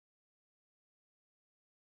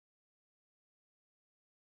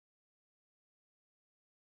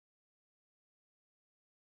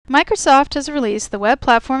Microsoft has released the Web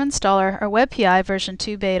Platform Installer, or WebPI version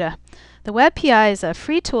 2 beta. The WebPI is a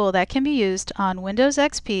free tool that can be used on Windows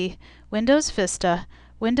XP, Windows Vista,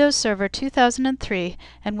 Windows Server 2003,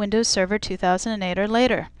 and Windows Server 2008 or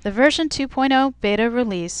later. The version 2.0 beta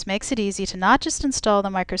release makes it easy to not just install the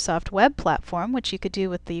Microsoft Web Platform, which you could do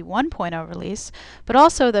with the 1.0 release, but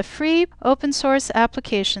also the free open source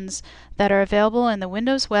applications that are available in the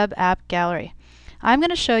Windows Web App Gallery. I'm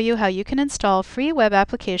going to show you how you can install free web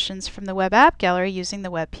applications from the Web App Gallery using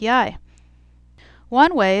the WebPI.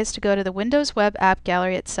 One way is to go to the Windows Web App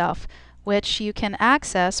Gallery itself, which you can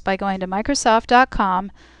access by going to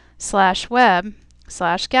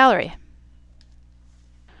microsoft.com/web/gallery.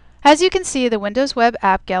 As you can see, the Windows Web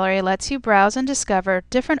App Gallery lets you browse and discover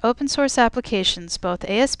different open source applications, both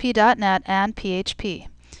ASP.NET and PHP.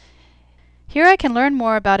 Here I can learn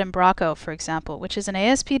more about Umbraco, for example, which is an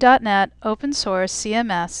ASP.NET open source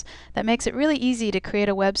CMS that makes it really easy to create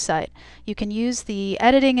a website. You can use the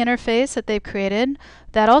editing interface that they've created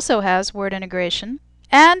that also has Word integration,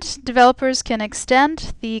 and developers can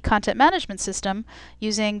extend the content management system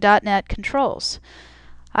using .NET controls.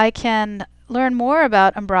 I can learn more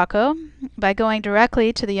about Umbraco by going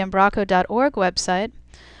directly to the umbraco.org website,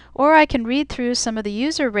 or I can read through some of the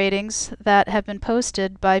user ratings that have been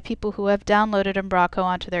posted by people who have downloaded Umbraco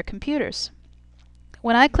onto their computers.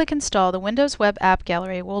 When I click Install, the Windows Web App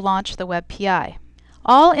Gallery will launch the WebPI.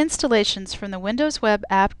 All installations from the Windows Web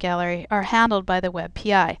App Gallery are handled by the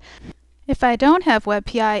WebPI. If I don't have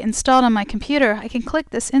WebPI installed on my computer, I can click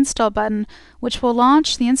this Install button, which will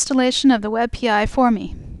launch the installation of the WebPI for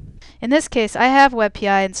me. In this case, I have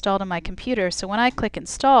WebPI installed on my computer, so when I click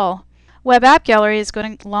Install, Web App Gallery is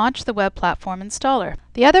going to launch the Web Platform Installer.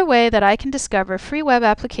 The other way that I can discover free web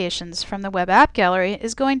applications from the Web App Gallery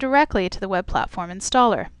is going directly to the Web Platform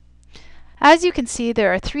Installer. As you can see,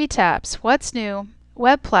 there are three tabs: What's New,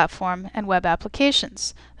 Web Platform, and Web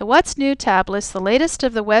Applications. The What's New tab lists the latest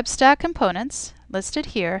of the web stack components, listed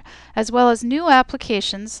here, as well as new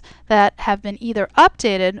applications that have been either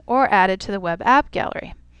updated or added to the Web App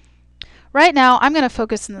Gallery. Right now, I'm going to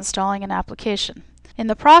focus on installing an application. In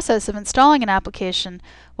the process of installing an application,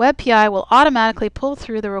 WebPI will automatically pull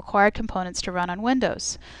through the required components to run on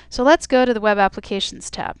Windows. So let's go to the Web Applications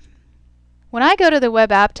tab. When I go to the Web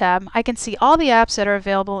App tab, I can see all the apps that are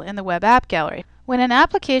available in the Web App Gallery. When an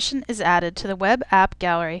application is added to the Web App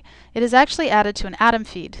Gallery, it is actually added to an atom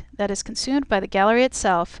feed that is consumed by the gallery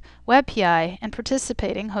itself, WebPI, and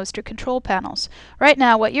participating host or control panels. Right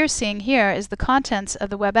now, what you're seeing here is the contents of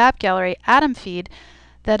the Web App Gallery atom feed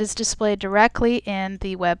that is displayed directly in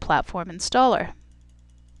the Web Platform Installer.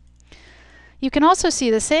 You can also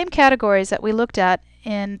see the same categories that we looked at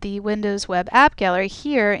in the Windows Web App Gallery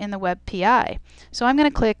here in the WebPI. So I'm going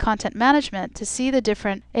to click Content Management to see the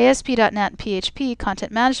different ASP.NET and PHP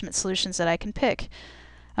content management solutions that I can pick.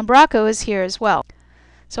 Umbraco is here as well.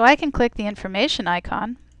 So I can click the Information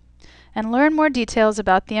icon and learn more details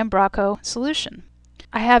about the Umbraco solution.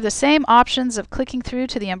 I have the same options of clicking through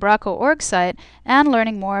to the Umbraco org site and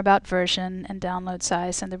learning more about version and download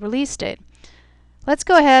size and the release date. Let's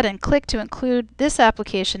go ahead and click to include this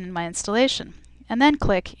application in my installation, and then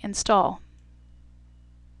click Install.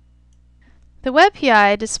 The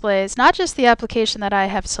WebPI displays not just the application that I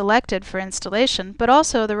have selected for installation, but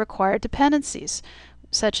also the required dependencies,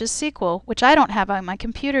 such as SQL, which I don't have on my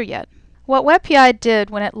computer yet. What WebPI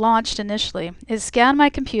did when it launched initially is scan my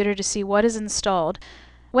computer to see what is installed.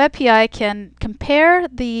 WebPI can compare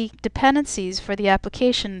the dependencies for the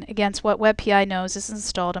application against what WebPI knows is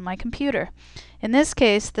installed on my computer. In this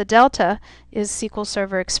case, the delta is SQL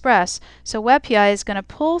Server Express, so WebPI is going to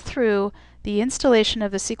pull through the installation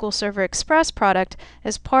of the SQL Server Express product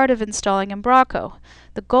as part of installing Umbraco.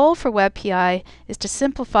 The goal for WebPI is to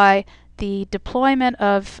simplify the deployment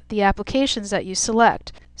of the applications that you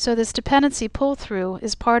select. So this dependency pull-through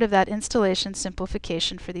is part of that installation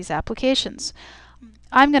simplification for these applications.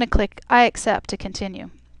 I'm going to click I accept to continue.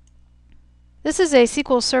 This is a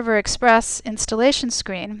SQL Server Express installation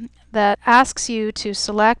screen that asks you to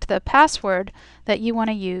select the password that you want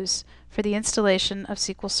to use for the installation of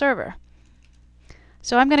SQL Server.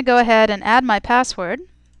 So I'm going to go ahead and add my password.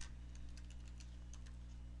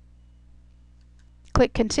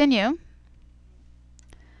 Click Continue.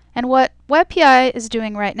 And what WebPI is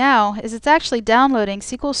doing right now is it's actually downloading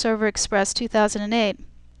SQL Server Express 2008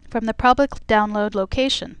 from the public download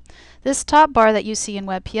location. This top bar that you see in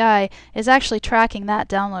WebPI is actually tracking that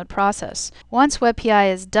download process. Once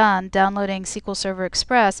WebPI is done downloading SQL Server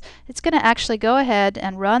Express, it's going to actually go ahead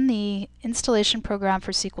and run the installation program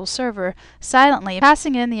for SQL Server silently,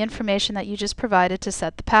 passing in the information that you just provided to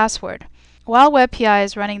set the password. While WebPI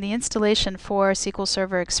is running the installation for SQL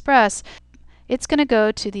Server Express, it's going to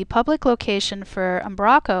go to the public location for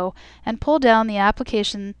Umbraco and pull down the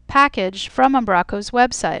application package from Umbraco's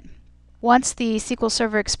website. Once the SQL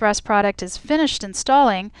Server Express product is finished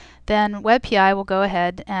installing, then WebPI will go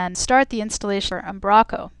ahead and start the installation for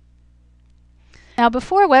Umbraco. Now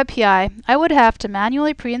before WebPI, I would have to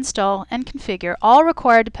manually pre-install and configure all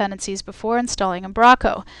required dependencies before installing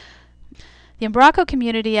Umbraco. The Umbraco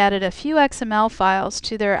community added a few XML files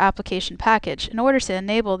to their application package in order to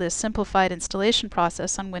enable this simplified installation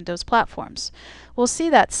process on Windows platforms. We'll see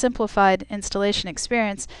that simplified installation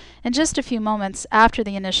experience in just a few moments after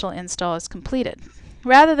the initial install is completed.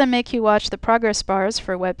 Rather than make you watch the progress bars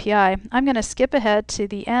for WebPI, I'm going to skip ahead to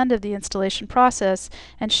the end of the installation process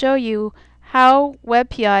and show you how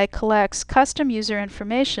WebPI collects custom user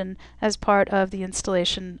information as part of the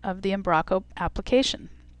installation of the Umbraco application.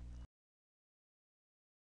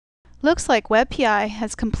 Looks like WebPI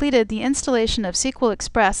has completed the installation of SQL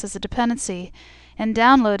Express as a dependency and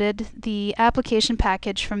downloaded the application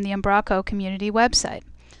package from the Umbraco community website.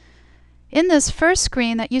 In this first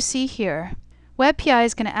screen that you see here, WebPI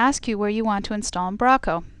is going to ask you where you want to install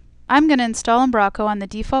Umbraco. I'm going to install Umbraco on the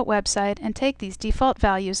default website and take these default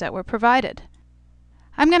values that were provided.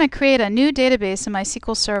 I'm going to create a new database in my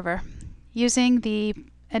SQL Server using the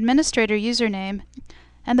administrator username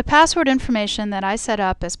and the password information that I set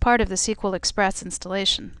up as part of the SQL Express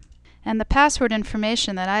installation, and the password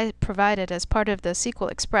information that I provided as part of the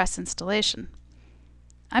SQL Express installation.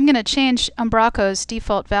 I'm going to change Umbraco's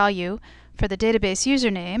default value for the database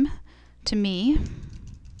username to me,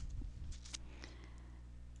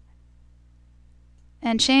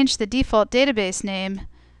 and change the default database name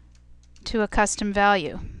to a custom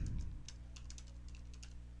value.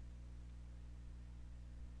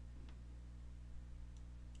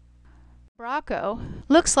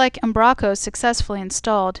 Looks like Umbraco is successfully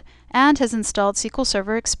installed and has installed SQL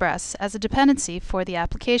Server Express as a dependency for the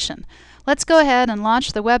application. Let's go ahead and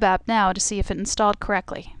launch the web app now to see if it installed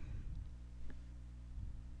correctly.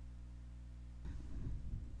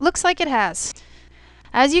 Looks like it has.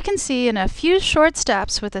 As you can see, in a few short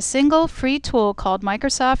steps with a single free tool called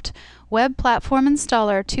Microsoft Web Platform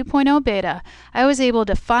Installer 2.0 Beta, I was able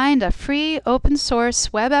to find a free open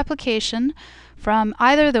source web application from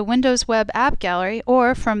either the Windows Web App Gallery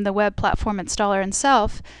or from the Web Platform Installer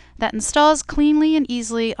itself that installs cleanly and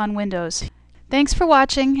easily on Windows. Thanks for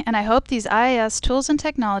watching, and I hope these IIS tools and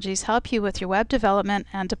technologies help you with your web development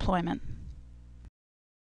and deployment.